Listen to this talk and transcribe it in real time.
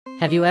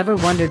Have you ever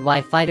wondered why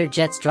fighter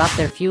jets drop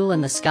their fuel in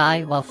the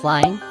sky while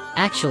flying?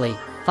 Actually,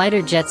 fighter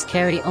jets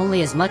carry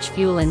only as much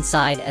fuel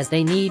inside as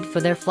they need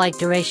for their flight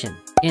duration.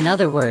 In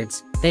other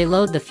words, they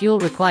load the fuel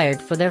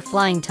required for their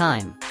flying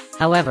time.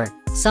 However,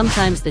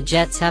 sometimes the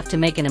jets have to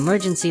make an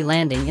emergency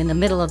landing in the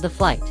middle of the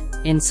flight.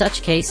 In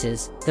such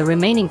cases, the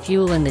remaining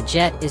fuel in the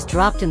jet is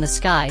dropped in the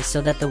sky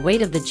so that the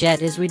weight of the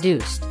jet is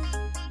reduced.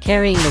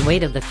 Carrying the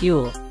weight of the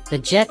fuel, the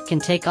jet can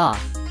take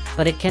off,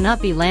 but it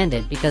cannot be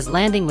landed because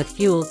landing with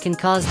fuel can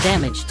cause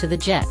damage to the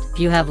jet. If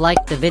you have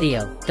liked the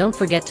video, don't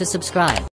forget to subscribe.